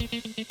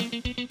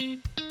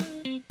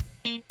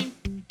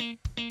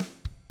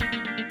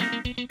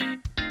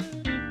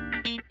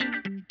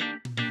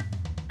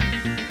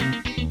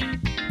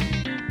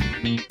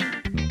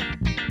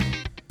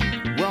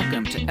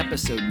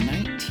episode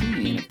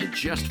 19 of the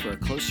Just for a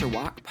Closer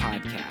Walk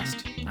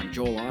podcast. I'm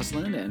Joel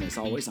Osland, and as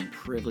always, I'm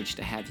privileged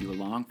to have you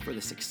along for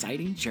this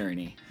exciting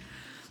journey.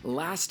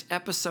 Last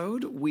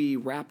episode, we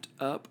wrapped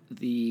up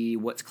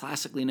what's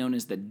classically known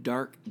as the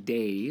dark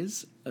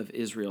days of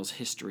Israel's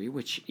history,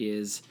 which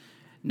is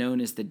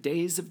known as the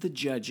Days of the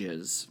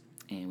Judges.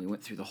 And we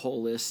went through the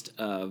whole list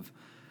of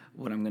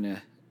what I'm going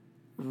to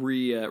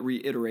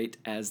reiterate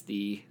as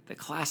the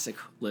classic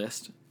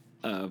list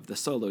of the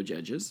solo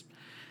judges.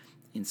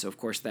 And so, of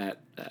course,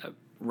 that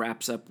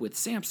wraps up with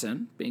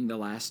Samson being the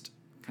last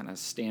kind of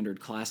standard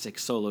classic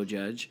solo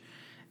judge.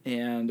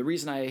 And the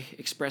reason I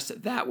express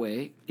it that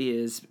way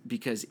is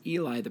because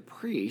Eli the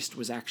priest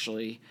was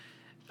actually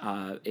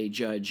a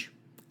judge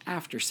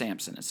after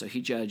Samson. And so he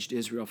judged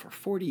Israel for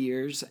 40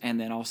 years, and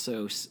then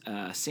also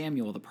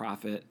Samuel the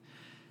prophet,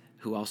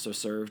 who also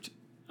served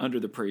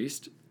under the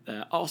priest,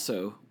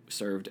 also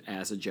served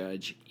as a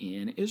judge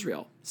in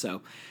Israel.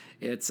 So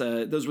it's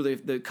those were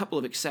the couple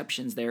of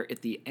exceptions there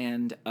at the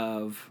end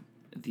of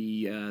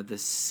the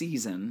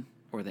season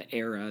or the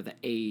era, the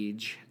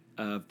age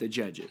of the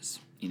judges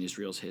in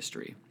Israel's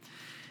history.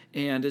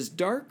 And as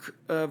dark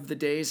of the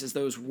days as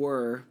those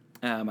were,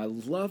 I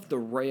love the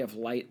ray of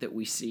light that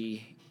we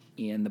see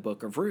in the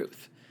book of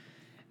Ruth.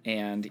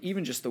 And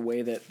even just the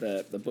way that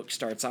the book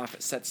starts off,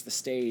 it sets the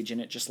stage, and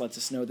it just lets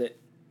us know that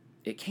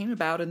it came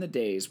about in the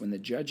days when the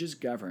judges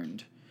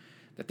governed,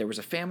 that there was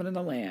a famine in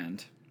the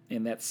land,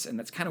 and that's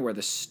kind of where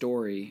the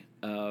story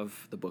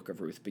of the book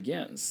of Ruth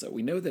begins. So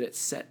we know that it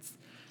sets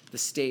the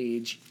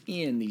stage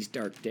in these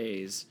dark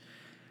days,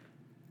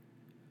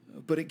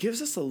 but it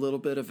gives us a little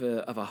bit of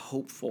a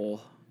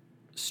hopeful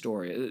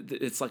story.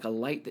 It's like a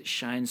light that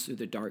shines through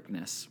the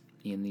darkness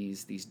in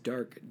these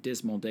dark,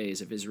 dismal days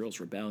of Israel's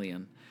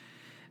rebellion,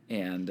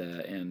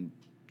 and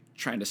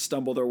trying to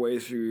stumble their way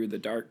through the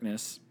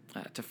darkness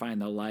to find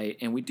the light.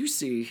 And we do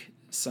see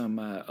some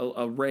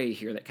a ray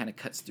here that kind of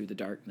cuts through the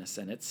darkness,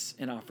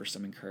 and offers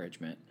some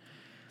encouragement.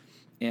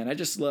 And I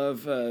just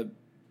love the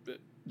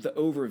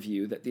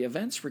overview that the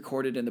events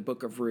recorded in the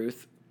book of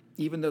Ruth,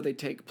 even though they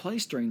take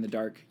place during the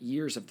dark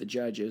years of the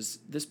judges,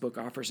 this book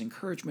offers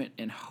encouragement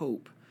and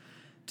hope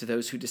to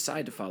those who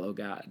decide to follow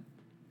God.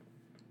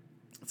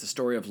 It's a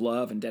story of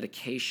love and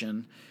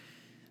dedication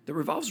that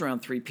revolves around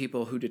three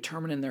people who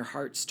determine in their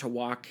hearts to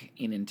walk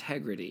in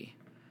integrity,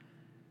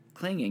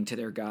 clinging to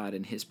their God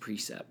and his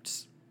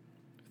precepts.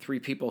 Three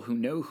people who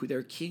know who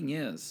their king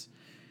is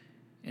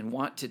and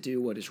want to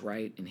do what is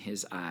right in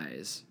his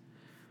eyes.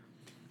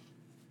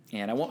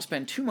 And I won't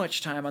spend too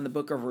much time on the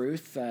book of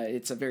Ruth.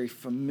 It's a very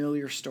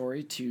familiar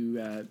story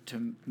to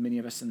many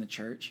of us in the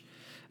church.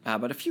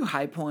 But a few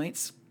high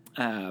points.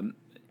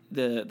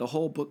 The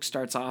whole book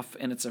starts off,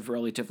 and it's a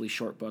relatively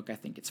short book. I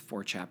think it's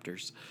 4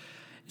 chapters.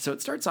 So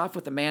it starts off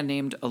with a man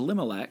named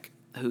Elimelech,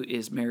 who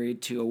is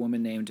married to a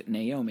woman named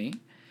Naomi.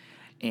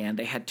 And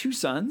they had 2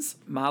 sons,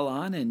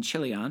 Mahlon and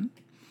Chilion.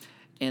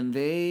 And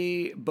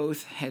they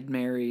both had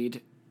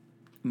married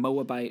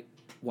Moabite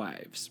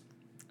wives.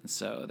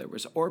 So there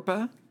was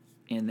Orpah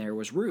and there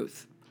was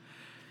Ruth.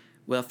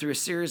 Well, through a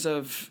series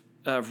of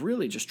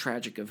really just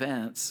tragic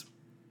events,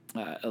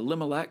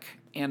 Elimelech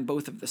and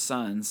both of the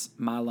sons,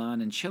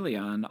 Mahlon and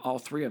Chilion, all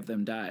 3 of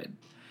them died.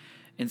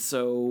 And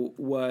so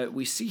what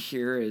we see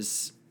here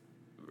is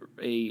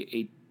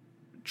a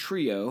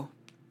trio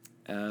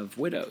of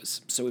widows.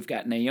 So we've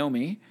got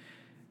Naomi,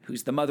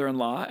 who's the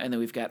mother-in-law, and then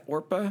we've got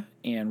Orpah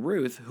and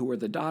Ruth, who were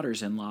the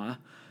daughters-in-law,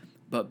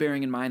 but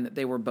bearing in mind that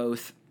they were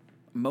both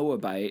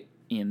Moabite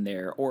in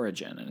their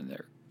origin and in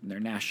their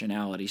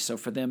nationality. So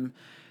for them,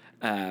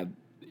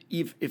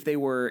 if they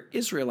were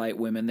Israelite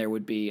women, there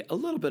would be a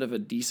little bit of a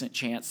decent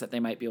chance that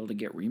they might be able to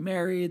get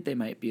remarried. They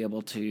might be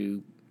able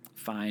to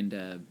find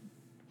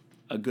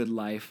a good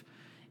life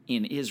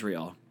in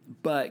Israel.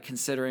 But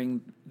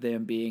considering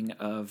them being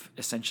of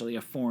essentially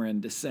a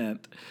foreign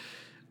descent,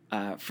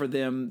 for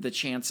them, the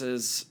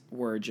chances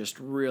were just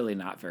really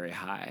not very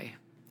high.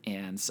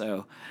 And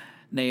so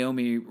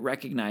Naomi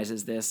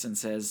recognizes this and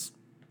says,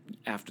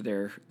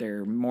 after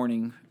their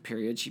mourning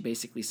period, she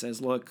basically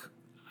says, look,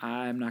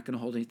 I'm not going to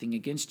hold anything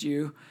against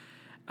you.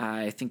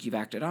 I think you've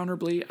acted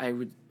honorably.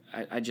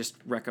 I just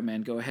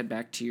recommend go ahead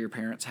back to your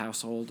parents'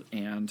 household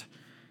and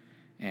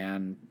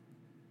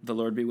the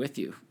Lord be with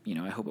you.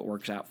 I hope it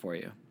works out for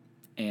you.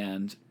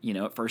 And,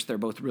 at first they're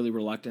both really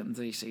reluctant, and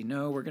they say,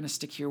 no, we're going to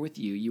stick here with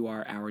you. You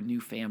are our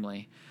new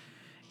family.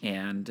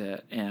 And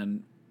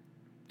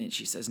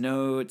she says,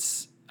 no,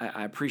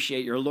 I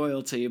appreciate your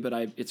loyalty, but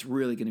it's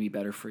really going to be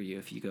better for you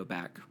if you go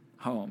back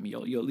home.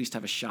 You'll at least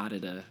have a shot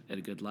at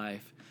a good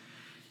life.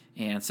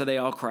 And so they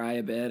all cry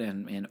a bit,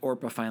 and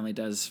Orpah finally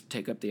does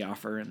take up the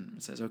offer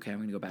and says, okay, I'm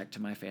going to go back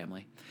to my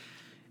family.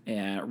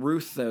 And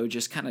Ruth, though,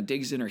 just kind of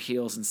digs in her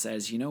heels and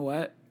says, you know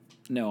what?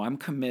 No, I'm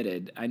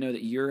committed. I know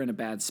that you're in a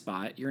bad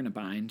spot. You're in a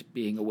bind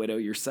being a widow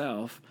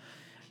yourself,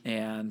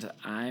 and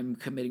I'm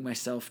committing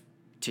myself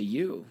to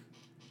you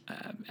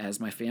as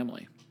my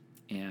family.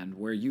 And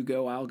where you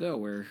go, I'll go.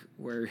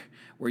 Where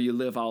you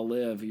live, I'll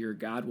live. Your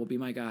God will be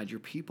my God.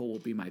 Your people will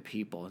be my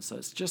people. And so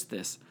it's just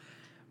this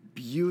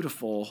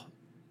beautiful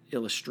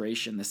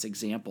illustration, this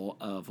example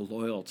of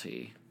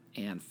loyalty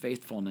and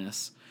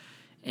faithfulness.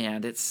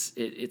 And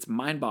it's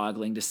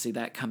mind-boggling to see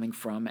that coming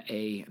from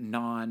a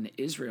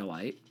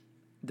non-Israelite,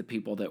 the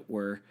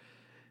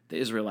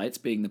Israelites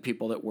being the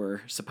people that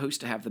were supposed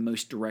to have the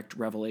most direct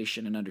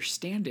revelation and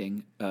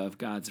understanding of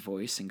God's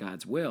voice and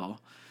God's will,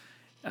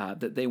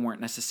 that they weren't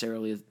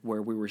necessarily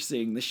where we were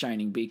seeing the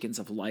shining beacons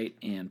of light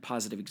and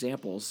positive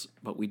examples,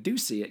 but we do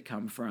see it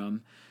come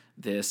from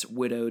this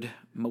widowed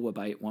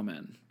Moabite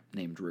woman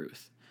named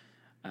Ruth.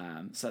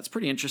 So that's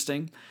pretty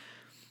interesting.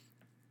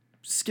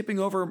 Skipping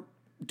over,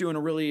 doing a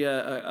really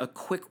a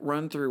quick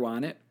run through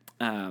on it,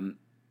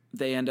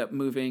 they end up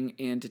moving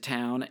into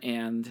town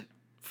and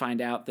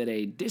find out that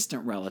a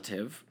distant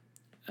relative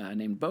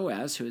named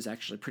Boaz, who is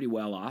actually pretty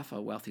well off,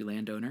 a wealthy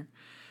landowner,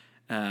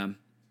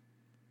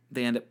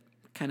 they end up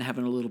kind of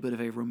having a little bit of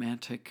a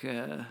romantic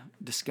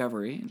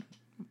discovery.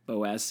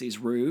 Boaz sees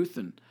Ruth,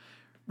 and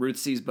Ruth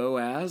sees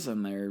Boaz,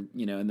 and they're,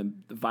 and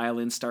the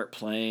violins start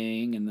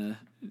playing, and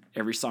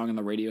every song on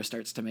the radio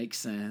starts to make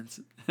sense.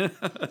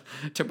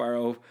 To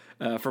borrow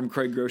from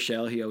Craig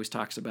Groeschel, he always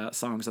talks about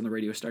songs on the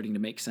radio starting to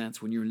make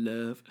sense when you're in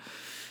love.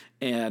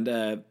 And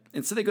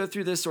so they go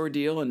through this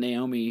ordeal, and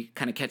Naomi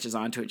kind of catches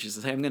on to it. She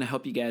says, "Hey, I'm going to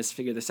help you guys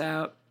figure this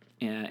out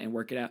and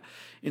work it out."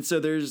 And so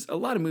there's a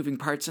lot of moving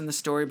parts in the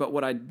story, but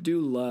what I do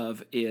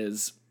love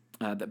is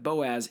that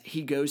Boaz,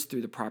 he goes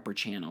through the proper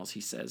channels.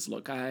 He says,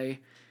 "Look, I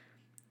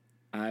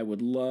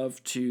would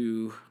love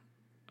to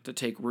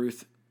take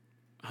Ruth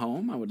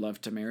home. I would love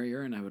to marry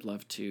her, and I would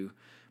love to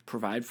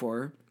provide for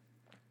her.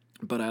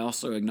 But I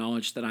also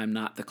acknowledge that I'm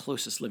not the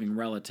closest living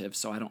relative,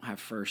 so I don't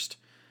have first.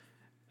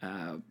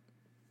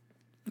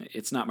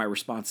 It's not my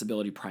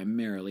responsibility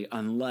primarily,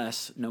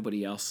 unless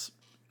nobody else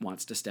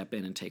wants to step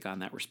in and take on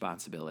that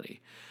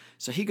responsibility."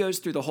 So he goes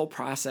through the whole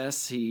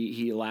process.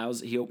 He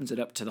opens it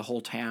up to the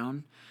whole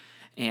town,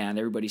 and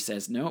everybody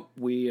says, "Nope,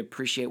 we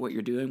appreciate what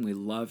you're doing. We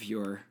love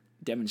your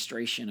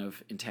demonstration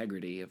of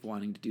integrity, of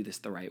wanting to do this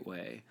the right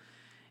way,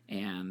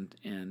 and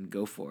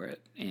go for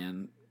it."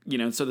 And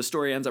so the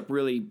story ends up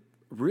really,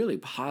 really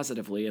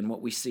positively, and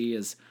what we see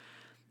is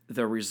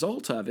the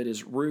result of it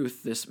is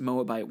Ruth, this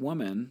Moabite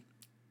woman,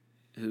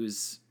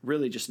 who's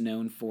really just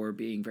known for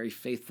being very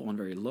faithful and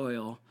very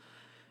loyal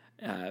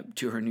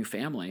to her new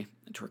family,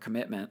 to her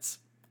commitments,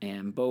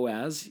 and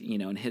Boaz,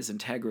 and his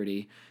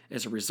integrity.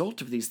 As a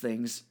result of these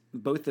things,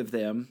 both of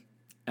them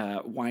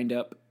wind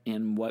up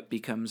in what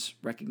becomes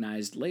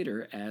recognized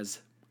later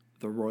as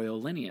the royal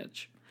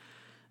lineage.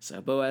 So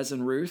Boaz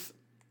and Ruth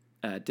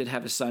did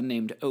have a son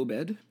named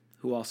Obed,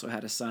 who also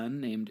had a son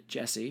named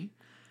Jesse,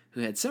 who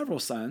had several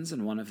sons,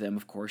 and one of them,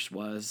 of course,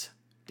 was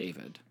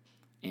David.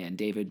 And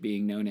David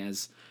being known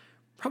as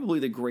probably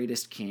the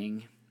greatest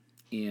king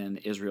in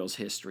Israel's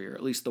history, or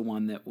at least the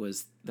one that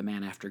was the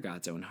man after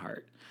God's own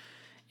heart.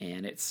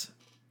 And it's,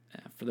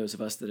 for those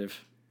of us that have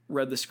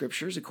read the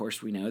scriptures, of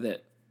course, we know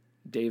that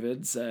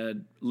David's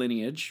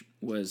lineage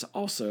was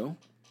also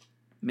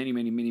many,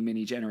 many, many,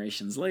 many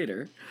generations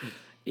later,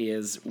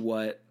 is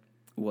what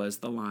was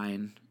the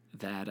line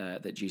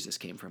that Jesus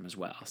came from as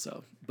well.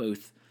 So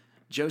both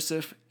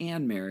Joseph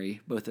and Mary,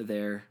 both of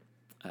their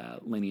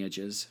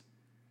lineages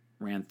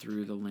ran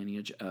through the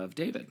lineage of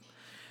David.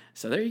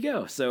 So there you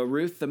go. So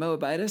Ruth the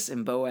Moabitess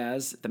and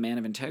Boaz, the man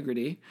of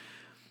integrity,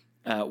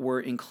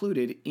 were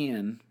included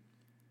in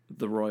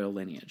the royal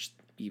lineage,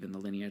 even the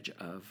lineage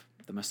of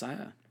the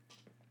Messiah.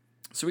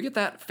 So we get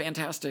that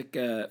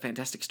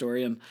fantastic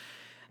story,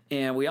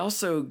 and we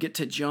also get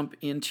to jump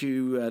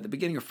into the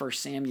beginning of 1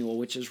 Samuel,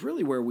 which is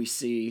really where we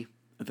see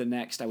the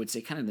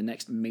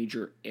next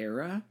major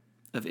era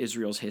of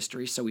Israel's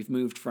history. So we've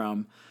moved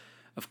from,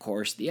 of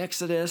course, the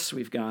Exodus.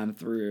 We've gone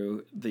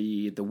through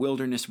the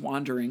wilderness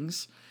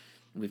wanderings.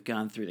 We've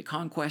gone through the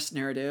conquest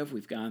narrative.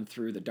 We've gone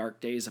through the dark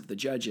days of the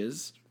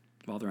judges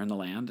while they're in the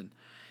land.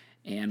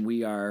 And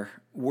we are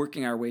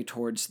working our way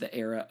towards the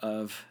era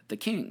of the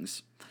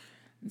kings.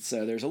 And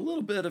so there's a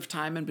little bit of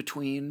time in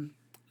between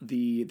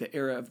the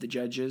era of the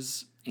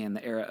judges and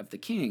the era of the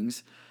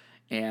kings.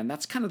 And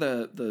that's kind of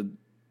the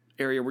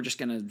area we're just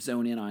going to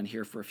zone in on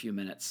here for a few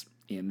minutes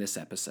in this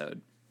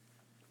episode.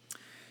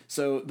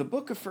 So the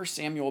book of 1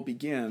 Samuel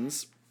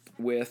begins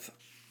with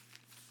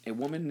a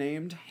woman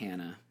named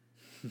Hannah.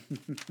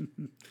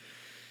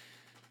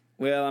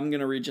 Well, I'm going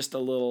to read just a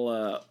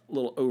little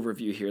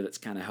overview here that's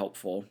kind of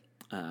helpful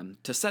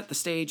to set the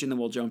stage, and then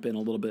we'll jump in a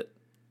little bit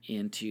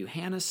into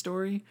Hannah's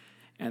story,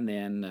 and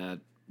then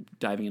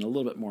diving in a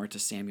little bit more to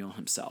Samuel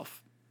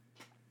himself.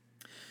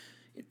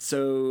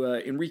 So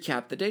in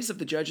recap, the days of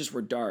the judges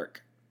were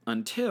dark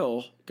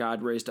until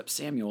God raised up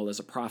Samuel as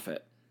a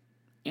prophet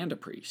and a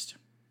priest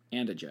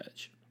and a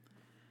judge.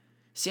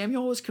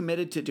 Samuel was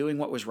committed to doing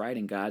what was right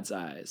in God's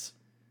eyes.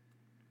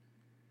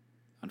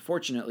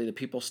 Unfortunately, the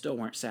people still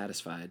weren't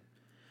satisfied.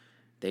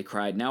 They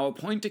cried, "Now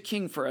appoint a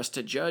king for us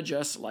to judge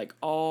us like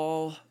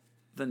all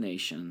the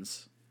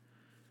nations."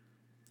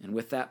 And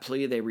with that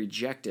plea, they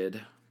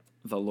rejected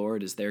the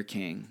Lord as their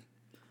king.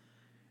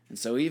 And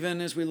so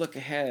even as we look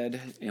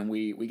ahead and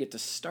we get to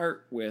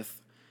start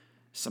with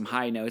some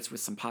high notes,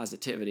 with some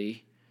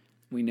positivity,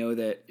 we know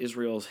that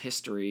Israel's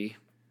history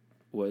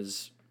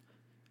was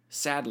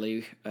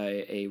sadly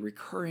a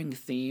recurring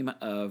theme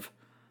of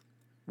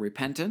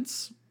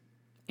repentance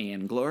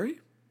and glory,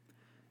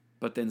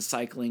 but then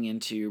cycling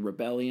into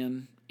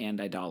rebellion and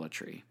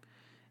idolatry.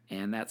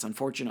 And that's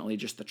unfortunately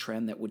just the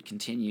trend that would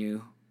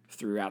continue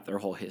throughout their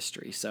whole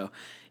history. So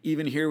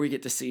even here we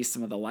get to see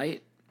some of the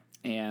light,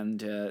 and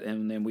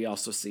then we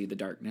also see the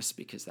darkness,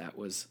 because that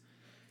was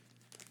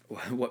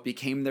what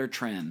became their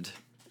trend,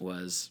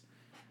 was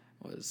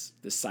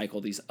this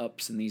cycle, these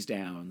ups and these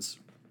downs.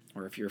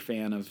 Or if you're a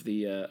fan of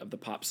the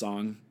pop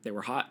song, they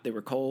were hot, they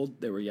were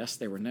cold, they were yes,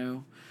 they were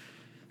no,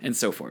 and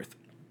so forth.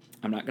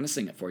 I'm not going to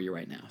sing it for you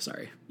right now.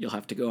 Sorry. You'll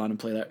have to go on and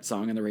play that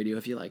song on the radio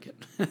if you like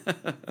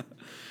it.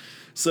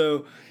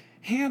 So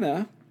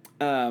Hannah,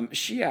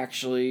 she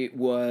actually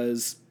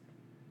was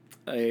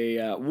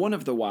one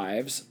of the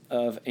wives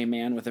of a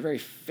man with a very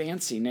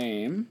fancy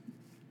name,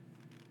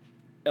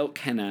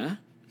 Elkanah.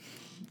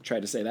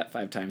 Tried to say that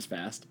 5 times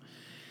fast.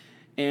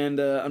 And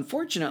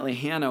unfortunately,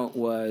 Hannah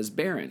was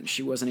barren.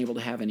 She wasn't able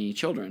to have any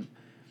children.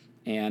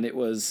 And it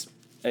was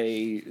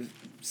a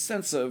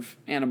sense of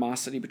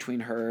animosity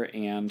between her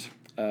and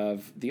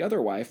of the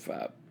other wife,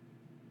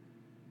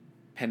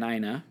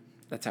 Peninnah.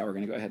 That's how we're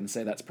going to go ahead and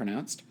say that's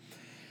pronounced.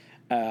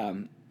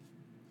 And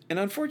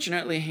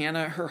unfortunately,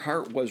 Hannah, her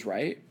heart was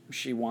right.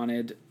 She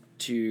wanted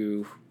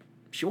to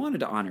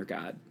honor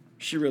God.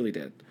 She really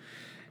did.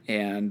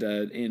 And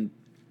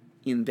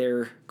in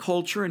their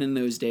culture and in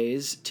those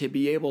days, to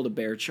be able to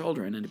bear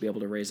children and to be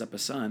able to raise up a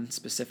son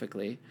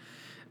specifically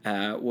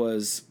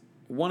was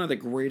one of the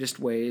greatest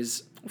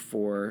ways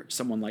for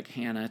someone like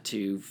Hannah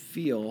to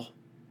feel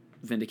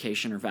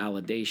vindication or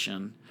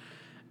validation,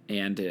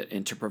 and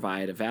to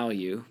provide a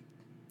value,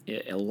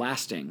 a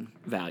lasting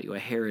value, a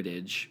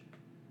heritage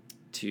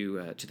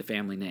to the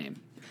family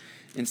name.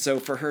 And so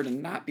for her to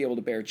not be able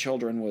to bear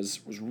children was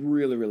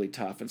really, really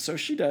tough. And so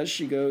she does.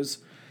 She goes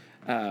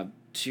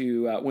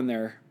to when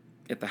they're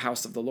at the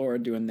house of the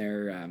Lord doing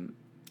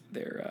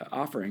their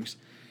offerings,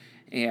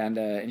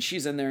 and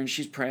she's in there and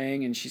she's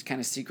praying, and she's kind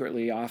of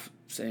secretly off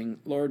saying,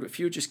 Lord, if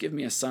you would just give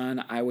me a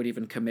son, I would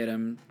even commit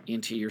him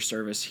into your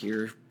service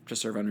here to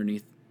serve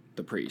underneath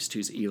the priest,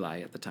 who's Eli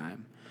at the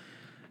time.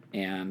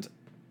 And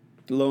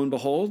lo and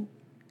behold,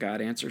 God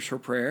answers her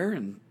prayer,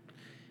 and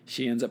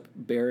she ends up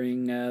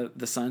bearing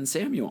the son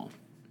Samuel.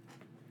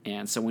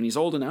 And so when he's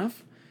old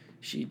enough,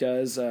 she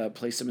does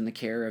place him in the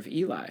care of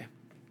Eli.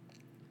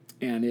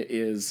 And it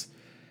is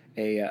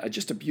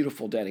just a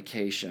beautiful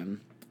dedication.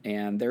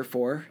 And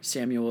therefore,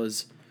 Samuel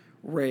is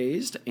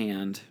raised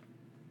and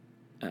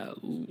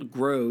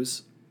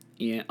grows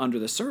under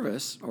the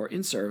service, or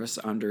in service,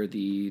 under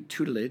the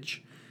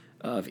tutelage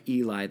of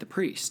Eli the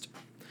priest.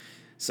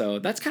 So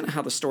that's kind of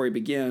how the story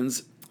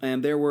begins.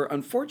 And there were,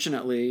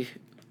 unfortunately,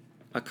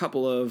 a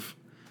couple of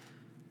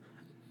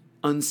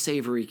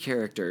unsavory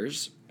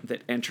characters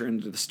that enter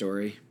into the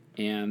story.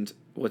 And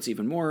what's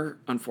even more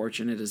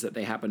unfortunate is that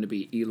they happen to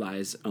be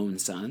Eli's own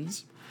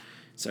sons.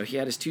 So he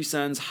had his 2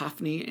 sons,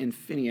 Hophni and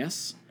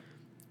Phinehas,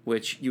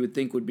 which you would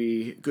think would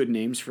be good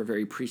names for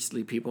very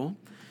priestly people.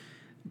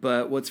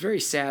 But what's very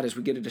sad is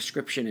we get a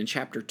description in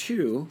chapter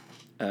 2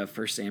 of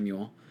 1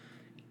 Samuel,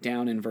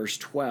 down in verse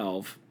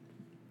 12.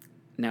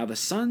 Now the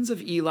sons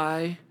of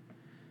Eli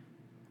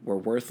were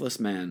worthless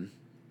men,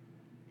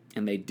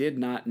 and they did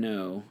not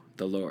know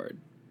the Lord.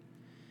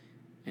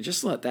 And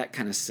just let that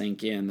kind of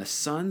sink in. The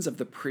sons of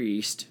the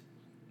priest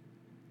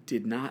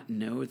did not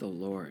know the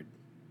Lord.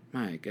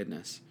 My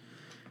goodness.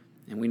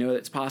 And we know that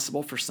it's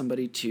possible for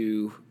somebody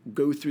to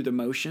go through the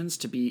motions,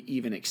 to be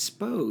even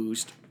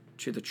exposed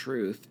to the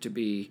truth, to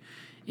be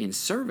in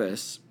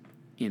service,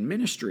 in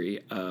ministry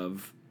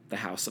of the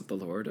house of the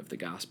Lord, of the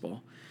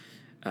gospel,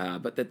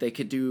 but that they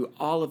could do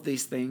all of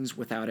these things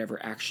without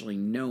ever actually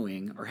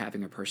knowing or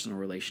having a personal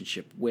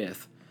relationship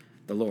with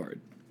the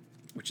Lord,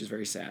 which is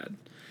very sad.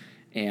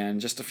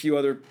 And just a few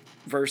other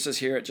verses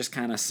here, it just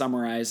kind of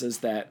summarizes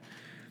that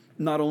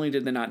not only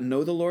did they not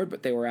know the Lord,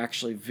 but they were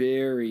actually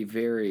very,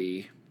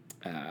 very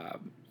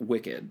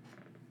wicked.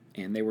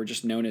 And they were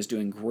just known as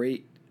doing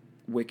great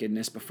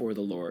wickedness before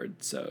the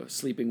Lord. So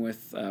sleeping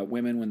with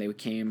women when they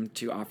came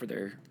to offer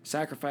their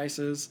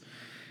sacrifices,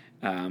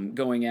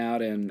 going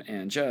out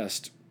and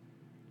just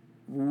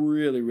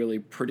really, really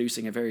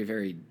producing a very,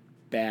 very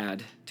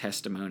bad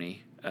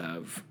testimony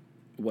of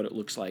what it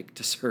looks like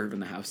to serve in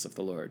the house of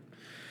the Lord.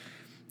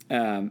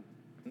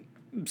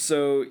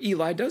 So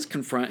Eli does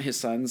confront his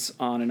sons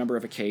on a number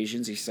of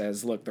occasions. He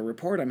says, look, the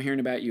report I'm hearing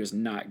about you is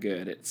not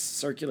good. It's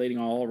circulating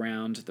all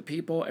around the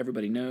people.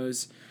 Everybody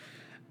knows.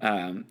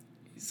 He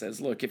says,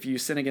 look, if you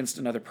sin against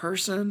another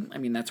person, I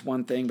mean, that's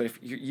one thing. But if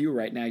you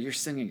right now, you're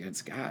sinning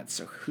against God.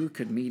 So who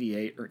could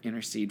mediate or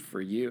intercede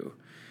for you?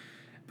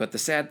 But the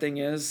sad thing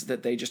is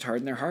that they just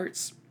hardened their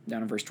hearts.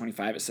 Down in verse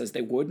 25, it says,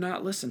 they would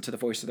not listen to the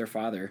voice of their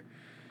father.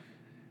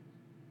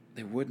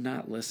 They would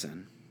not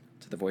listen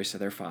to the voice of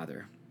their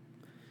father.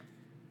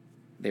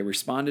 They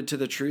responded to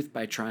the truth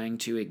by trying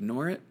to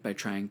ignore it, by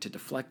trying to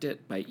deflect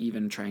it, by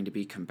even trying to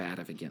be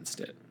combative against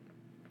it.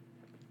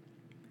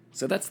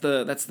 So that's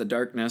the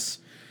darkness.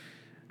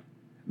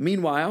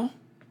 Meanwhile,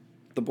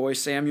 the boy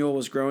Samuel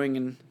was growing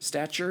in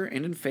stature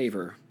and in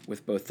favor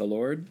with both the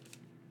Lord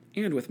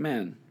and with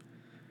men,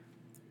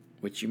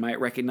 which you might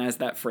recognize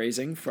that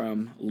phrasing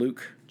from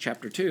Luke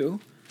chapter 2,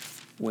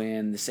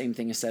 when the same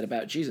thing is said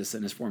about Jesus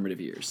in his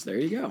formative years. There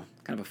you go.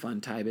 Kind of a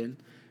fun tie-in,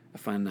 a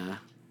fun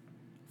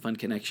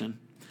connection.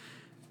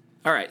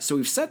 All right, so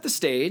we've set the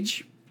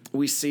stage.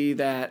 We see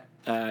that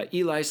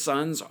Eli's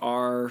sons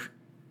are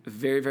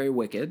very, very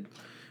wicked.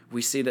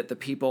 We see that the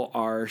people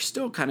are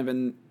still kind of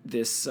in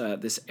this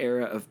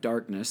era of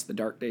darkness, the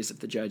dark days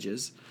of the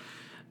judges,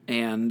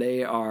 and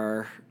they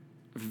are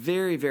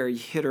very, very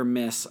hit or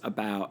miss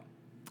about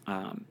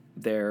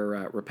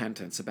their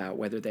repentance, about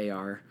whether they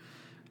are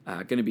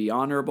going to be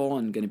honorable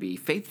and going to be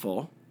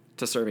faithful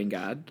to serving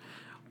God,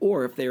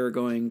 or if they are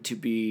going to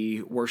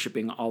be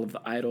worshiping all of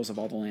the idols of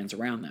all the lands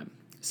around them.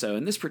 So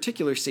in this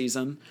particular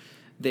season,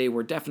 they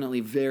were definitely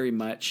very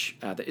much,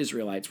 the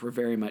Israelites were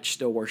very much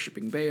still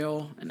worshiping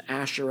Baal and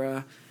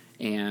Asherah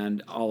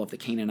and all of the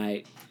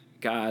Canaanite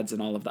gods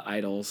and all of the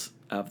idols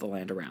of the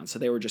land around. So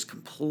they were just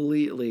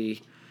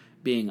completely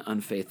being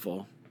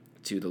unfaithful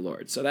to the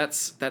Lord. So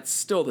that's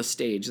still the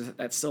stage,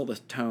 that's still the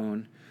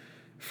tone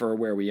for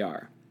where we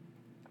are.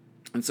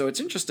 And so what's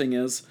interesting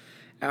is,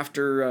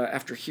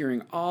 after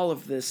hearing all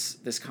of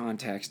this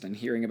context and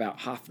hearing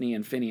about Hophni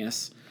and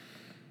Phinehas,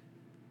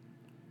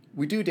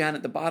 we do down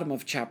at the bottom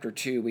of chapter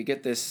 2, we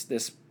get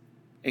this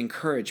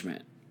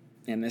encouragement.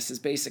 And this is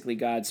basically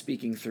God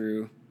speaking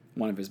through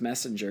one of his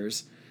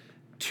messengers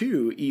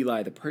to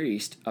Eli the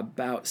priest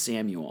about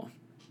Samuel.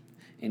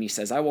 And he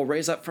says, "I will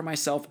raise up for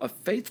myself a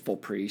faithful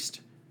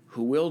priest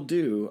who will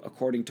do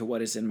according to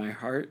what is in my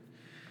heart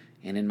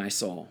and in my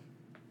soul."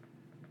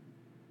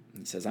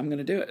 He says, I'm going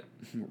to do it,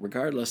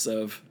 regardless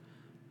of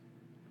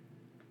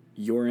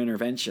your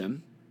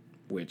intervention,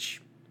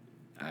 which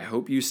I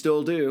hope you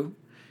still do.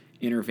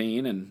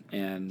 Intervene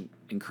and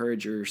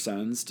encourage your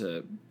sons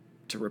to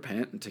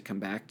repent and to come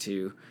back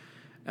to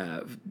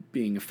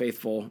being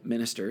faithful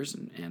ministers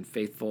and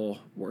faithful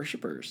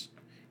worshipers.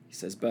 He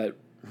says, but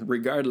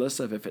regardless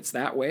of if it's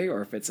that way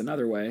or if it's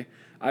another way,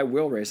 I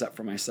will raise up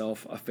for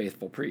myself a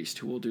faithful priest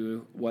who will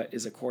do what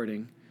is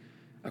according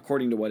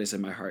to what is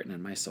in my heart and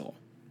in my soul.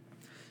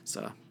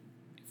 So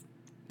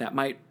that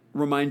might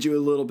remind you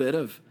a little bit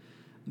of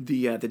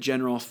the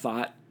general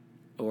thought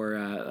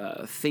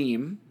or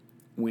theme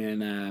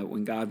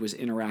when God was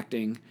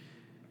interacting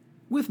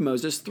with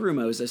Moses, through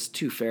Moses,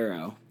 to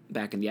Pharaoh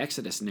back in the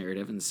Exodus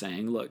narrative and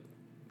saying, look,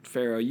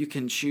 Pharaoh, you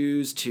can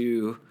choose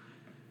to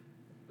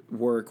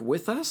work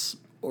with us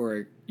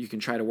or you can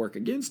try to work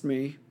against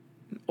me.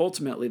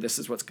 Ultimately, this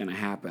is what's going to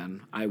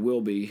happen. I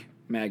will be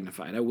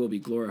magnified. I will be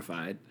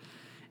glorified.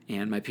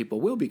 And my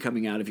people will be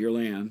coming out of your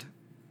land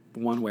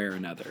one way or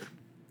another.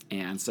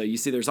 And so you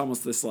see there's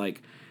almost this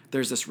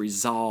there's this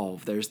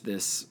resolve. There's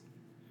this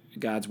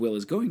God's will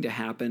is going to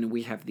happen.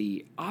 We have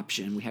the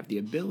option, we have the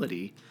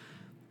ability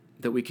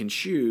that we can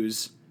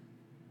choose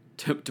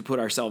to put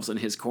ourselves in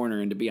his corner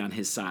and to be on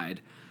his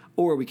side.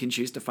 Or we can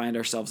choose to find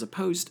ourselves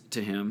opposed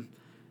to him,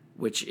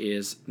 which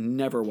is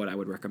never what I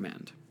would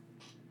recommend.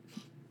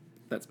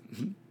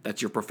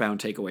 That's your profound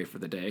takeaway for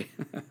the day.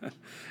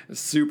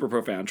 Super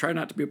profound. Try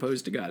not to be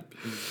opposed to God.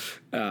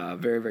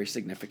 Very, very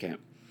significant.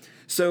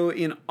 So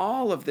in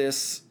all of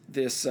this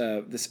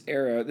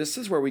era, this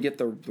is where we get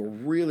the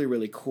really,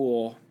 really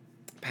cool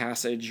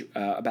passage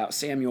about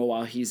Samuel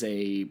while he's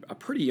a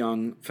pretty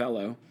young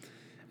fellow.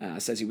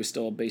 Says he was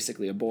still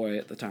basically a boy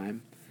at the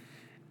time.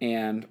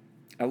 And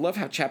I love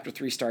how chapter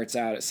 3 starts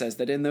out. It says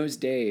that in those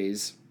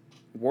days,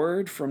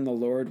 word from the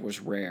Lord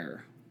was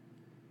rare,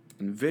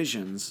 and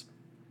visions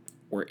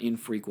were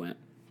infrequent.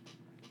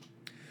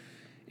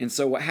 And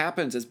so what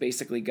happens is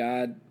basically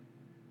God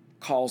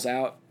calls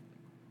out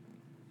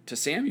to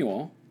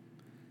Samuel,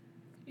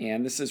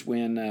 and this is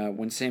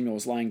when Samuel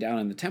was lying down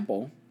in the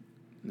temple,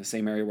 in the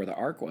same area where the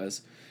ark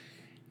was,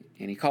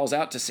 and he calls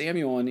out to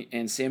Samuel,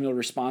 and Samuel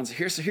responds,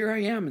 here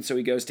I am. And so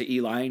he goes to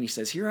Eli, and he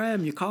says, here I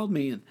am, you called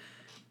me. And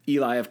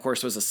Eli, of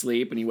course, was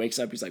asleep, and he wakes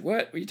up, he's like,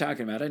 what are you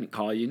talking about? I didn't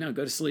call you. No,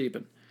 go to sleep.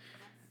 And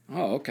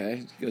oh,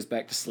 okay. He goes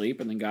back to sleep,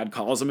 and then God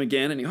calls him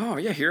again, and oh,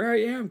 yeah, here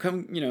I am.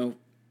 Come,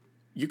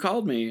 you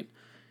called me.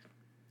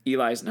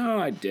 Eli's, no,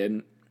 I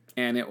didn't.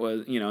 And it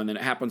was, and then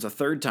it happens a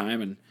third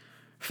time, and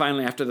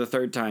finally, after the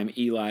third time,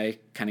 Eli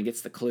kind of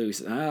gets the clue. He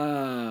says,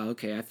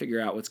 okay, I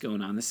figure out what's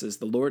going on. This is,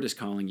 the Lord is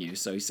calling you.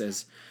 So he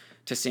says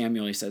to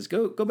Samuel, he says,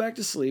 go back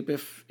to sleep.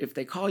 If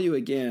they call you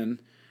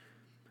again,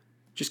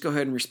 just go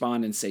ahead and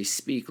respond and say,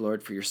 speak,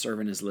 Lord, for your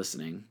servant is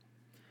listening.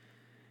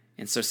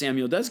 And so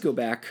Samuel does go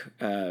back.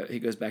 He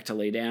goes back to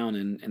lay down,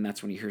 and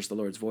that's when he hears the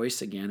Lord's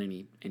voice again,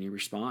 and he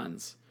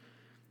responds.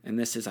 And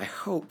this is, I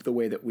hope, the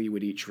way that we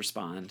would each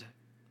respond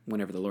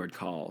whenever the Lord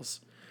calls.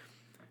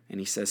 And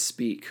he says,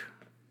 speak,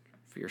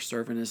 for your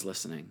servant is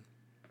listening.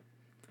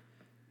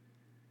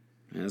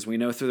 And as we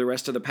know through the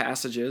rest of the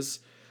passages,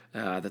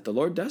 that the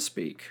Lord does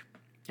speak,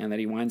 and that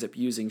he winds up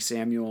using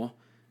Samuel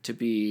to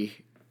be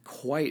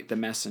quite the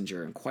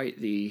messenger and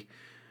quite the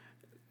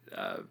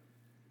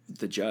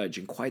the judge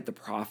and quite the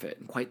prophet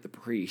and quite the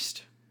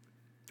priest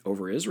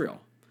over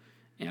Israel,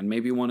 and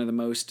maybe one of the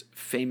most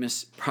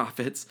famous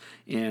prophets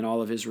in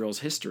all of Israel's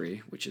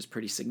history, which is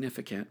pretty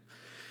significant.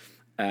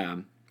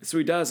 So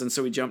he does, and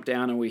so we jump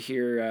down and we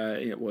hear,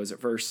 it was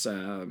at verse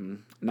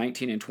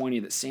 19 and 20,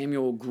 that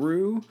Samuel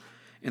grew,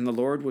 and the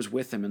Lord was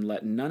with him, and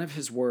let none of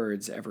his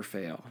words ever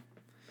fail.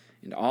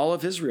 And all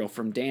of Israel,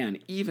 from Dan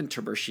even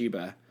to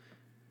Beersheba,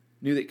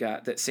 knew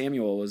that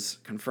Samuel was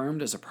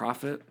confirmed as a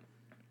prophet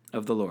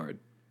of the Lord.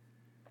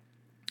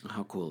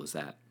 How cool is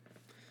that?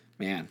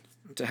 Man,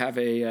 to have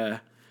a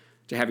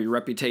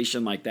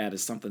reputation like that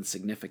is something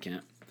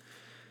significant.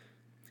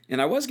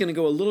 And I was going to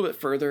go a little bit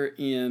further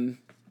in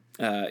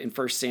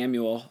 1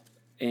 Samuel,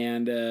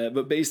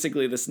 but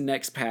basically this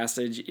next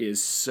passage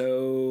is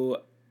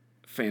so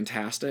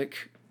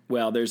fantastic.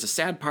 Well, there's a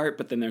sad part,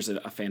 but then there's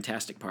a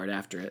fantastic part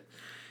after it.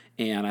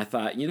 And I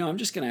thought, I'm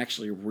just going to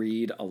actually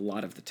read a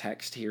lot of the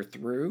text here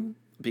through,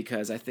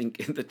 because I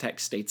think the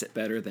text states it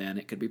better than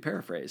it could be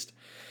paraphrased.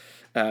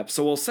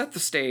 So we'll set the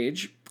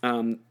stage.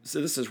 So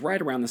this is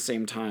right around the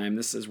same time.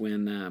 This is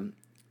when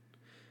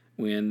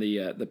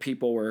the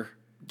people were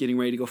getting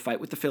ready to go fight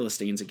with the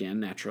Philistines again,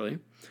 naturally.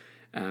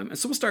 And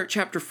so we'll start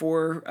chapter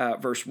 4,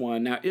 verse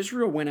 1. Now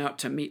Israel went out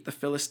to meet the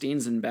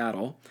Philistines in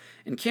battle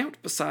and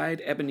camped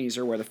beside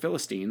Ebenezer while the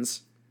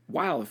Philistines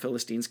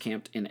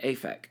camped in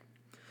Aphek.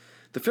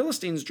 The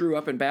Philistines drew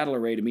up in battle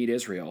array to meet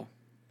Israel.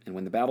 And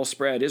when the battle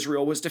spread,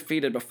 Israel was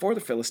defeated before the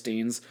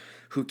Philistines,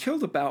 who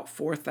killed about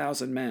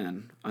 4,000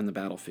 men on the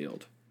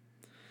battlefield.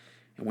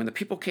 And when the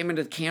people came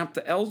into the camp,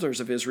 the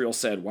elders of Israel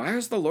said, "Why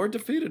has the Lord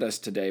defeated us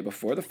today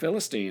before the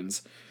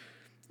Philistines?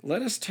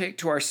 Let us take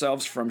to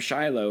ourselves from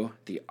Shiloh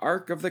the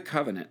ark of the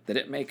covenant, that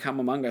it may come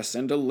among us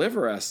and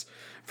deliver us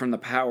from the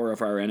power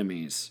of our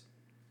enemies."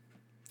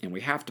 And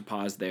we have to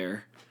pause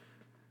there,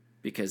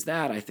 because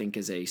that, I think,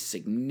 is a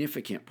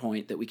significant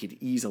point that we could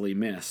easily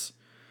miss.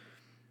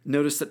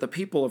 Notice that the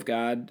people of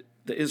God,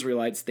 the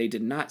Israelites, they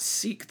did not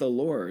seek the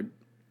Lord.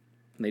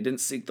 They didn't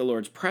seek the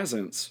Lord's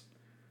presence,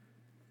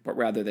 but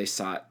rather they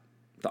sought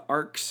the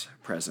ark's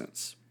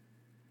presence.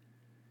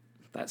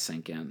 That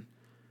sank in.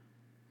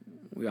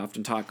 We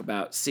often talk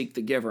about seek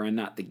the giver and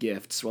not the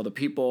gifts. Well, the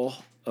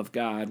people of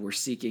God were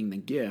seeking the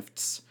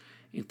gifts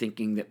and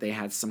thinking that they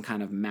had some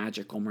kind of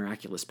magical,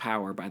 miraculous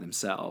power by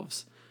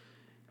themselves.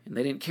 And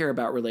they didn't care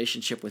about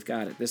relationship with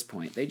God at this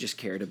point. They just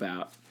cared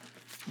about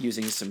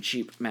using some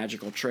cheap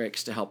magical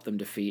tricks to help them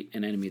defeat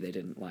an enemy they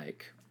didn't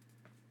like.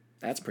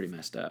 That's pretty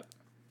messed up.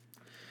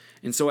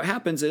 And so what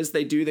happens is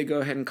they go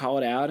ahead and call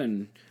it out,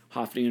 and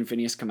Hophni and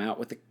Phinehas come out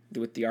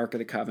with the Ark of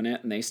the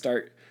Covenant, and they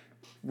start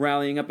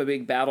rallying up a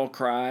big battle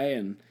cry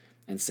and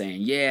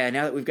saying, yeah,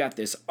 now that we've got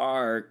this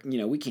Ark,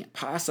 we can't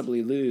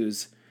possibly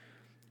lose.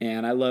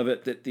 And I love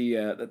it that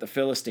the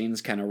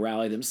Philistines kind of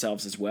rally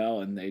themselves as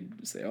well, and they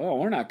say, "Oh,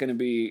 we're not going to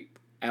be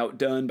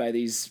outdone by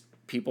these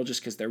people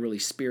just because they're really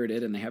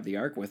spirited and they have the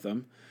ark with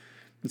them."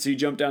 And so you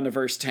jump down to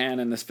verse 10,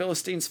 and the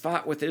Philistines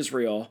fought with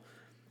Israel,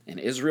 and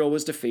Israel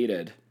was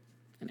defeated,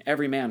 and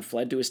every man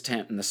fled to his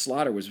tent, and the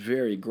slaughter was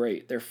very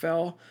great. There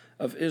fell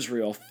of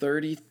Israel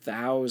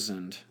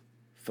 30,000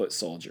 foot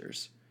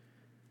soldiers.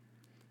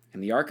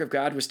 And the ark of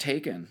God was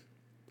taken,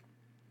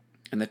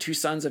 and the two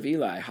sons of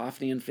Eli,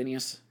 Hophni and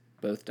Phinehas,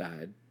 both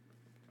died.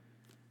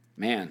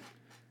 Man,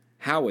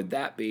 how would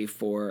that be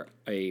for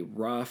a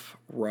rough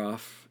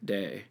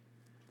day?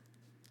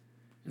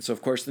 And so,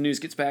 of course, the news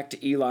gets back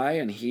to Eli,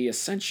 and he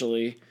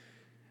essentially,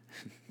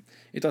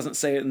 it doesn't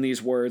say it in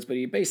these words, but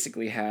he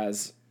basically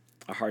has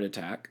a heart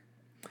attack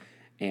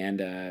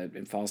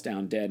and falls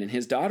down dead. And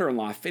his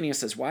daughter-in-law,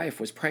 Phinehas' wife,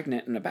 was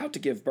pregnant and about to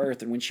give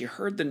birth. And when she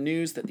heard the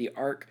news that the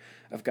ark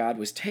of God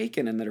was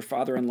taken and that her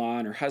father-in-law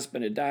and her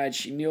husband had died,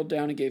 she kneeled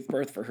down and gave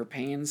birth, for her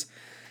pains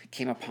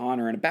came upon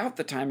her. And about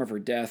the time of her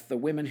death, the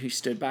women who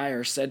stood by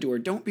her said to her,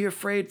 "Don't be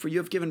afraid, for you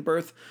have given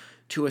birth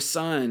to a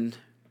son."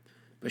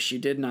 But she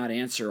did not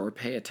answer or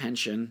pay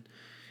attention,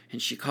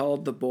 and she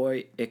called the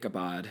boy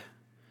Ichabod,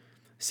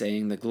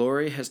 saying, "The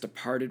glory has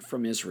departed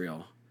from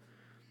Israel,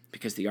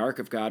 because the ark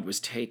of God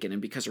was taken,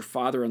 and because her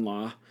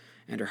father-in-law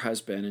and her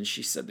husband." And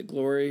she said, "The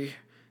glory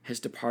has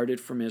departed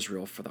from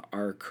Israel, for the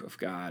ark of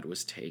God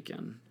was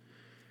taken."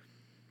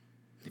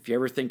 If you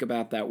ever think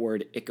about that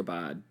word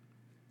Ichabod,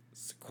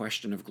 it's a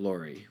question of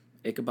glory.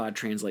 Ichabod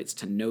translates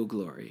to no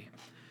glory.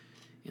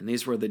 And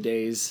these were the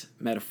days,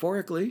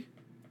 metaphorically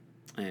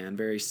and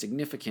very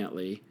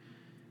significantly,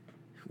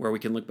 where we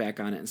can look back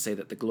on it and say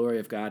that the glory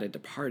of God had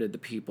departed the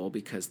people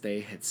because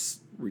they had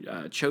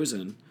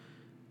chosen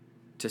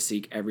to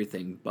seek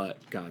everything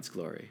but God's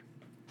glory.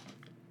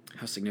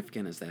 How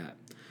significant is that?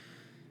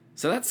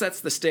 So that sets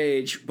the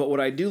stage, but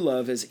what I do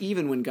love is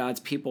even when God's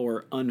people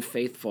were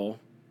unfaithful,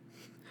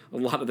 a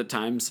lot of the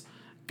times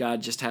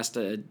God just has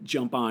to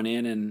jump on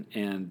in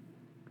and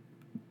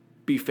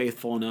be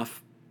faithful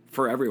enough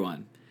for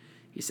everyone.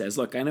 He says,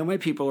 "Look, I know my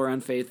people are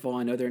unfaithful.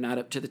 I know they're not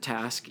up to the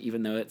task,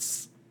 even though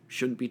it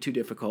shouldn't be too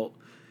difficult."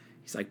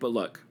 He's like, "But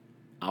look,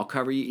 I'll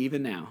cover you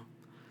even now."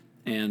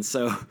 And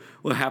so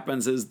what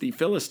happens is the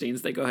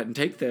Philistines, they go ahead and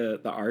take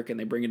the ark and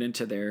they bring it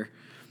into their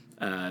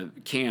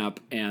camp,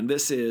 and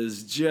this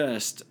is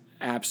just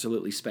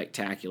absolutely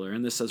spectacular.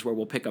 And this is where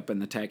we'll pick up in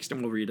the text,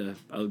 and we'll read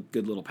a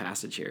good little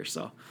passage here.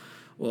 So,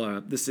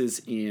 this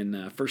is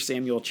in 1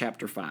 Samuel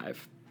chapter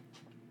 5.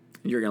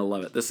 You're gonna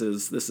love it. This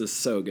is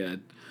so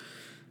good.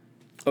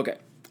 Okay,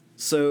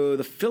 so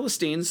the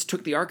Philistines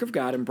took the ark of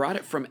God and brought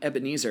it from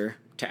Ebenezer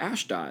to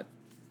Ashdod.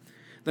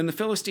 Then the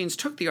Philistines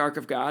took the ark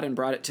of God and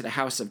brought it to the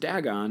house of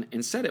Dagon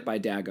and set it by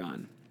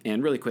Dagon.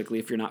 And really quickly,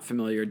 if you're not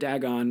familiar,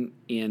 Dagon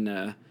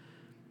in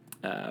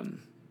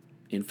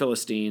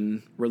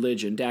Philistine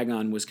religion,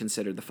 Dagon was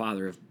considered the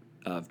father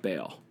of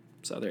Baal.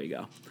 So there you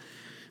go.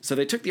 So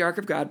they took the ark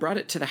of God, brought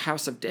it to the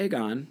house of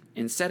Dagon,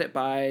 and set it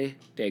by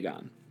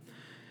Dagon.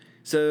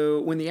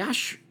 So when the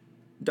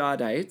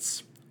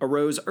Ashdodites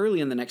arose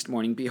early in the next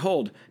morning,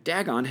 behold,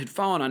 Dagon had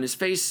fallen on his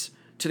face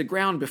to the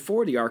ground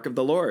before the ark of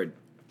the Lord.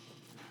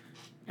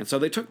 And so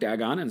they took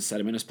Dagon and set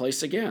him in his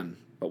place again.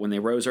 But when they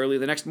rose early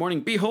the next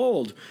morning,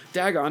 behold,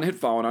 Dagon had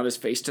fallen on his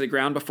face to the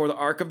ground before the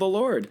ark of the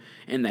Lord.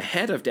 And the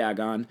head of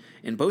Dagon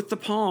and both the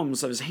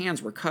palms of his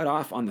hands were cut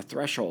off on the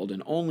threshold,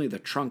 and only the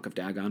trunk of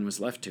Dagon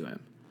was left to him.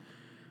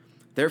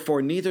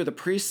 Therefore neither the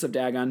priests of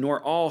Dagon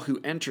nor all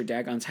who enter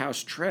Dagon's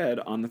house tread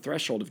on the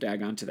threshold of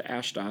Dagon to the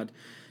Ashdod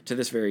to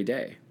this very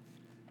day.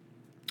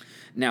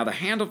 Now the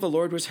hand of the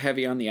Lord was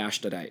heavy on the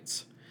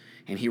Ashdodites,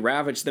 and he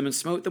ravaged them and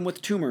smote them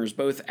with tumors,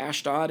 both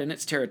Ashdod and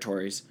its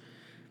territories.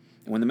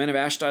 And when the men of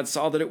Ashdod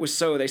saw that it was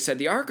so, they said,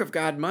 the ark of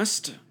God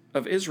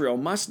of Israel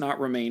must not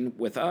remain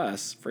with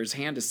us, for his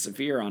hand is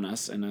severe on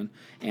us and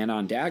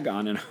on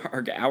Dagon and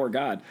our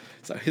God.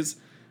 So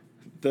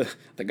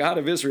the God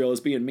of Israel is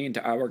being mean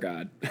to our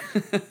God.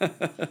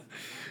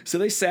 So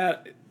they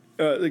sent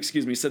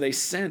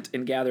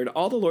and gathered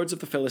all the lords of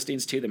the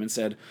Philistines to them and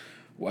said,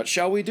 what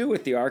shall we do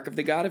with the ark of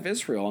the God of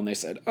Israel? And they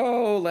said,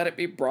 let it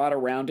be brought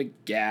around to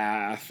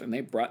Gath. And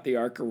they brought the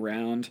ark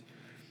around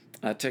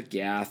to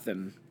Gath.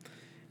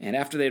 And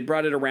after they had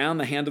brought it around,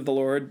 the hand of the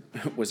Lord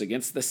was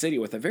against the city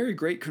with a very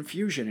great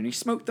confusion. And he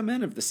smote the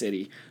men of the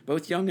city,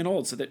 both young and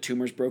old, so that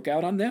tumors broke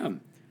out on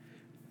them.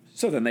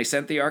 So then they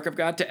sent the ark of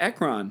God to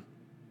Ekron.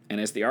 And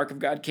as the ark of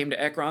God came to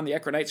Ekron, the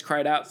Ekronites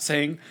cried out,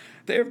 saying,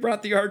 they have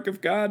brought the ark of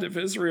God of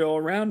Israel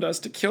around us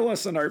to kill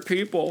us and our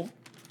people.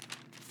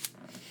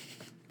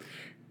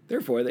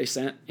 Therefore they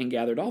sent and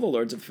gathered all the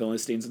lords of the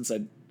Philistines and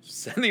said,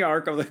 send the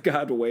ark of the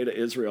God away to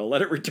Israel.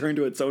 Let it return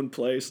to its own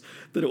place,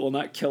 that it will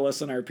not kill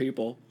us and our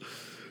people.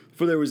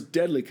 For there was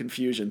deadly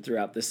confusion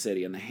throughout the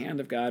city, and the hand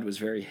of God was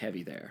very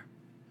heavy there.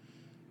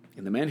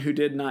 And the men who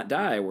did not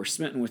die were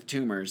smitten with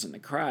tumors, and the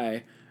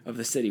cry of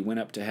the city went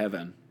up to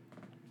heaven.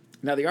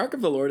 Now the ark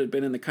of the Lord had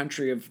been in the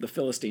country of the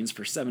Philistines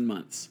for 7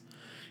 months.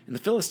 And the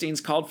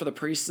Philistines called for the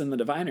priests and the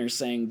diviners,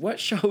 saying, what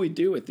shall we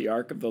do with the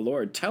ark of the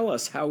Lord? Tell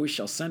us how we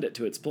shall send it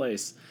to its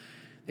place.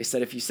 They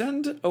said, if you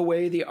send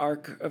away the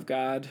ark of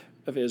God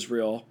of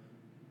Israel,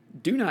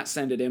 do not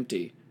send it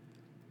empty.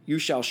 You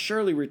shall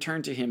surely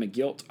return to him a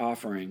guilt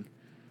offering,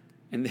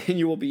 and then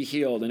you will be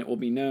healed, and it will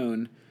be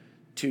known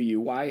to you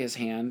why his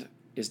hand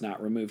is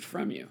not removed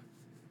from you.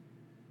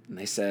 And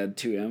they said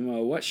to him,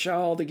 what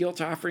shall the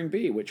guilt offering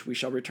be, which we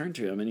shall return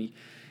to him?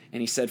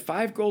 And he said,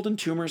 5 golden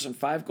tumors and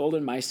 5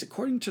 golden mice,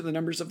 according to the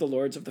numbers of the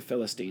lords of the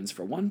Philistines,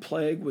 for one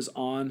plague was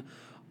on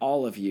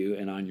all of you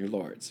and on your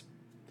lords.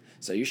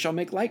 So you shall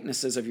make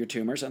likenesses of your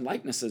tumors and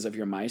likenesses of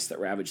your mice that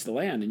ravage the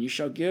land, and you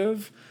shall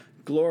give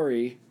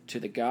glory to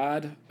the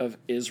God of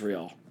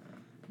Israel.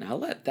 Now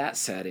let that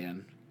set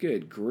in.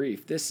 Good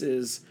grief. This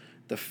is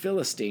the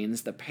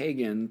Philistines, the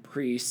pagan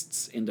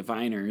priests and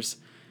diviners,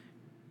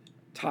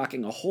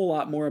 talking a whole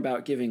lot more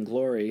about giving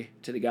glory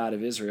to the God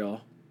of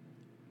Israel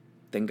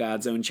than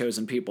God's own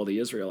chosen people, the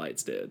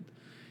Israelites, did.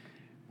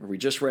 Where we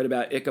just read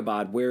about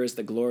Ichabod, where is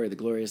the glory? The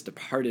glory has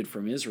departed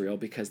from Israel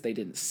because they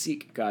didn't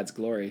seek God's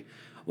glory.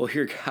 Well,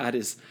 here God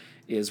is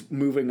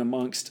moving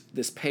amongst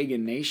this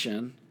pagan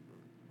nation,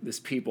 this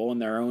people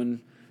and their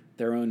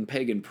own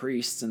pagan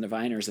priests and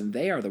diviners, and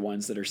they are the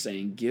ones that are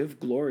saying, give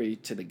glory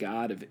to the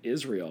God of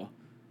Israel.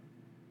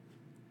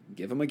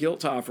 Give him a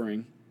guilt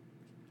offering.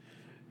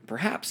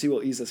 Perhaps he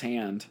will ease his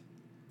hand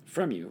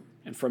from you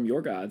and from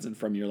your gods and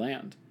from your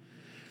land.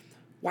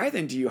 Why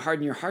then do you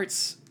harden your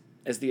hearts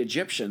as the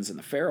Egyptians and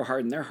the Pharaoh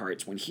hardened their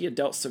hearts? When he had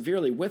dealt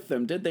severely with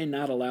them, did they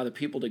not allow the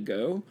people to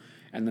go?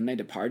 And then they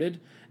departed.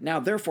 Now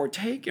therefore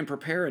take and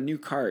prepare a new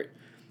cart,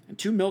 and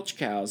 2 milch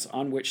cows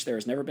on which there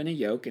has never been a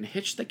yoke, and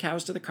hitch the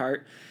cows to the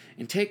cart,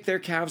 and take their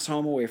calves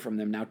home away from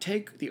them. Now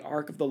take the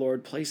ark of the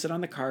Lord, place it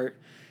on the cart,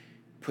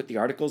 put the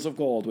articles of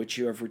gold which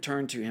you have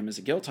returned to him as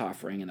a guilt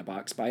offering in a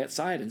box by its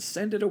side, and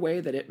send it away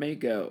that it may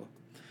go.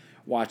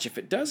 Watch, if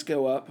it does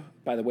go up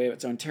by the way of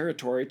its own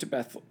territory to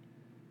Beth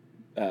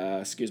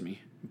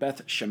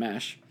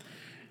Shemesh,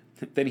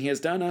 then he has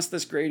done us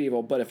this great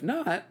evil. But if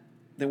not,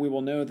 then we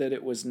will know that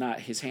it was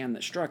not his hand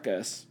that struck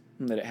us,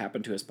 and that it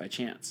happened to us by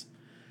chance.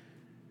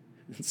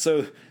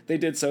 So they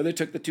did so. They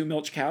took the 2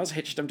 milch cows,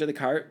 hitched them to the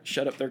cart,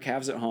 shut up their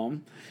calves at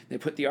home. They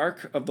put the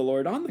ark of the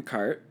Lord on the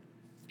cart,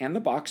 and the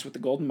box with the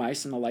golden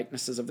mice and the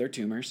likenesses of their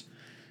tumors.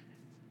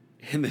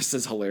 And this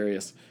is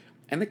hilarious.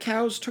 And the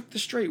cows took the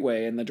straight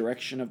way in the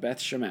direction of Beth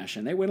Shemesh,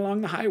 and they went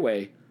along the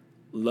highway,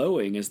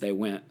 lowing as they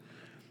went.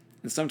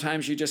 And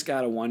sometimes you just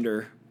got to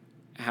wonder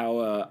how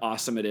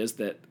awesome it is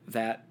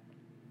that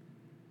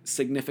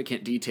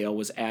significant detail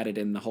was added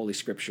in the Holy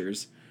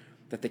Scriptures,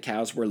 that the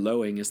cows were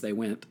lowing as they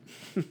went.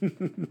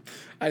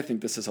 I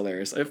think this is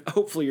hilarious.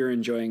 Hopefully you're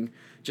enjoying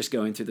just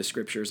going through the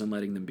Scriptures and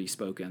letting them be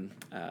spoken,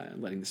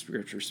 letting the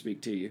Scriptures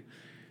speak to you.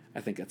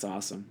 I think that's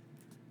awesome.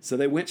 So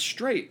they went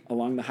straight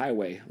along the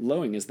highway,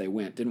 lowing as they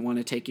went. Didn't want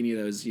to take any of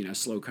those,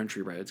 slow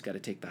country roads. Got to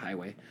take the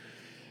highway.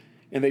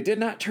 And they did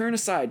not turn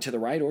aside to the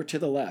right or to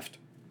the left.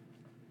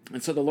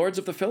 And so the lords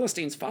of the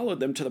Philistines followed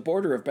them to the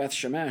border of Beth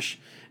Shemesh.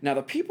 Now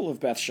the people of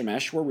Beth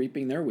Shemesh were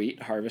reaping their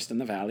wheat harvest in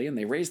the valley, and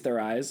they raised their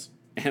eyes,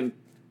 and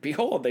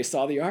behold, they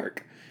saw the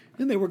ark,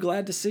 and they were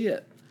glad to see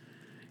it.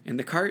 And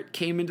the cart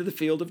came into the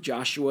field of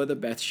Joshua the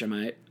Beth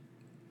Shemite,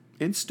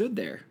 and stood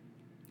there,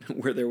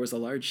 where there was a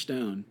large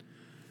stone.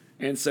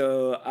 And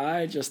so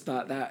I just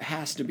thought that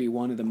has to be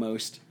one of the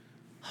most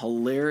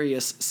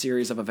hilarious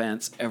series of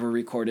events ever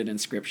recorded in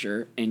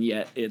Scripture, and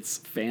yet it's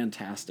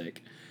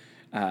fantastic.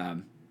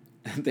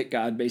 That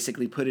God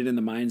basically put it in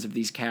the minds of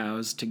these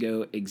cows to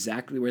go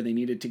exactly where they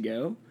needed to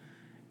go,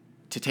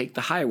 to take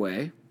the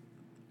highway,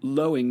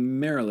 lowing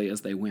merrily as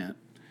they went,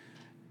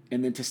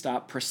 and then to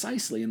stop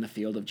precisely in the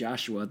field of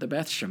Joshua the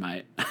Beth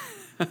Shemite.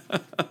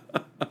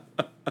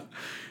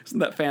 Isn't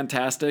that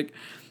fantastic?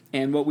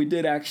 And what we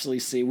did actually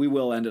see, we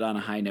will end it on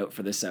a high note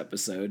for this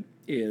episode,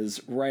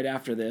 is right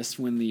after this,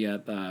 when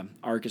the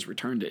ark is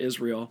returned to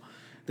Israel,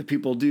 the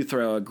people do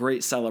throw a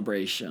great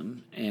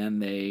celebration,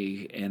 and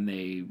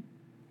they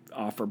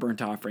offer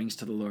burnt offerings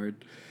to the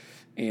Lord,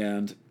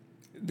 and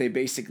they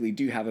basically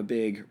do have a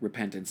big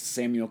repentance.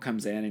 Samuel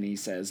comes in and he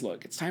says,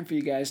 look, it's time for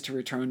you guys to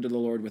return to the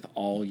Lord with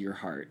all your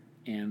heart.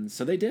 And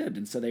so they did.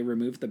 And so they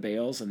removed the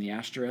Baals and the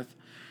Ashtoreth,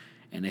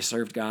 and they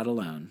served God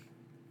alone.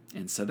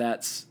 And so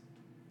that's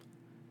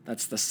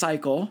the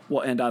cycle.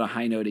 We'll end on a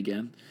high note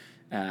again,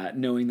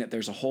 knowing that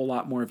there's a whole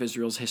lot more of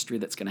Israel's history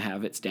that's going to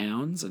have its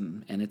downs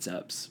and its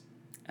ups.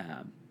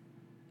 And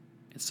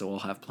so we'll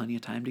have plenty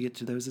of time to get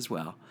to those as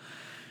well.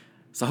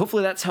 So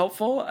hopefully that's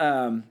helpful.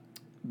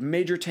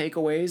 Major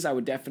takeaways, I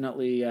would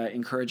definitely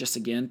encourage us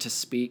again to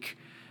speak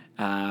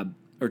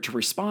or to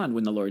respond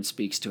when the Lord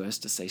speaks to us,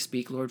 to say,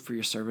 speak, Lord, for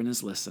your servant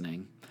is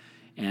listening.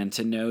 And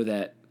to know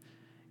that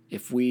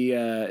if we...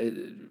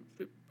 it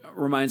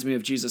reminds me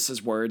of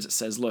Jesus' words. It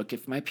says, look,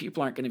 if my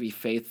people aren't going to be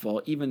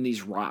faithful, even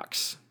these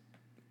rocks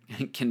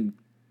can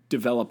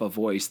develop a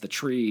voice. The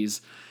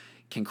trees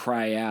can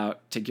cry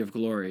out to give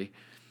glory.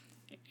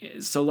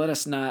 So let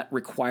us not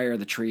require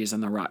the trees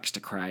and the rocks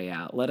to cry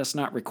out. Let us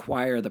not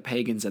require the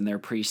pagans and their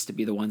priests to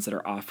be the ones that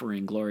are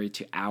offering glory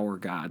to our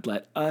God.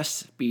 Let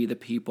us be the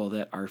people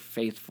that are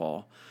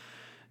faithful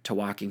to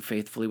walking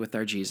faithfully with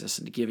our Jesus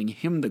and to giving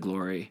him the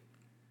glory,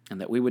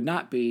 and that we would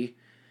not be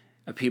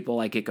a people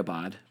like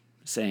Ichabod,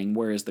 saying,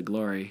 where is the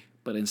glory?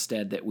 But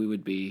instead that we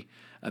would be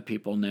a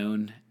people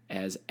known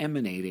as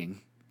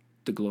emanating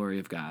the glory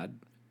of God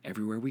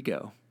everywhere we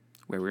go,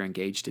 where we're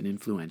engaged and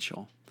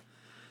influential.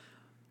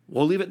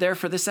 We'll leave it there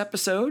for this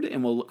episode,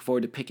 and we'll look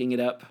forward to picking it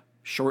up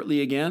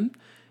shortly again,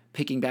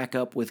 picking back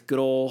up with good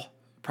old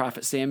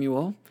Prophet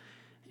Samuel,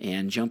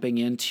 and jumping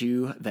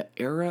into the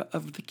era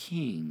of the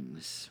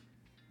kings.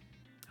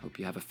 Hope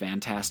you have a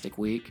fantastic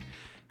week.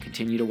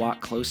 Continue to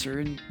walk closer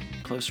and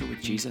closer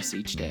with Jesus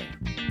each day.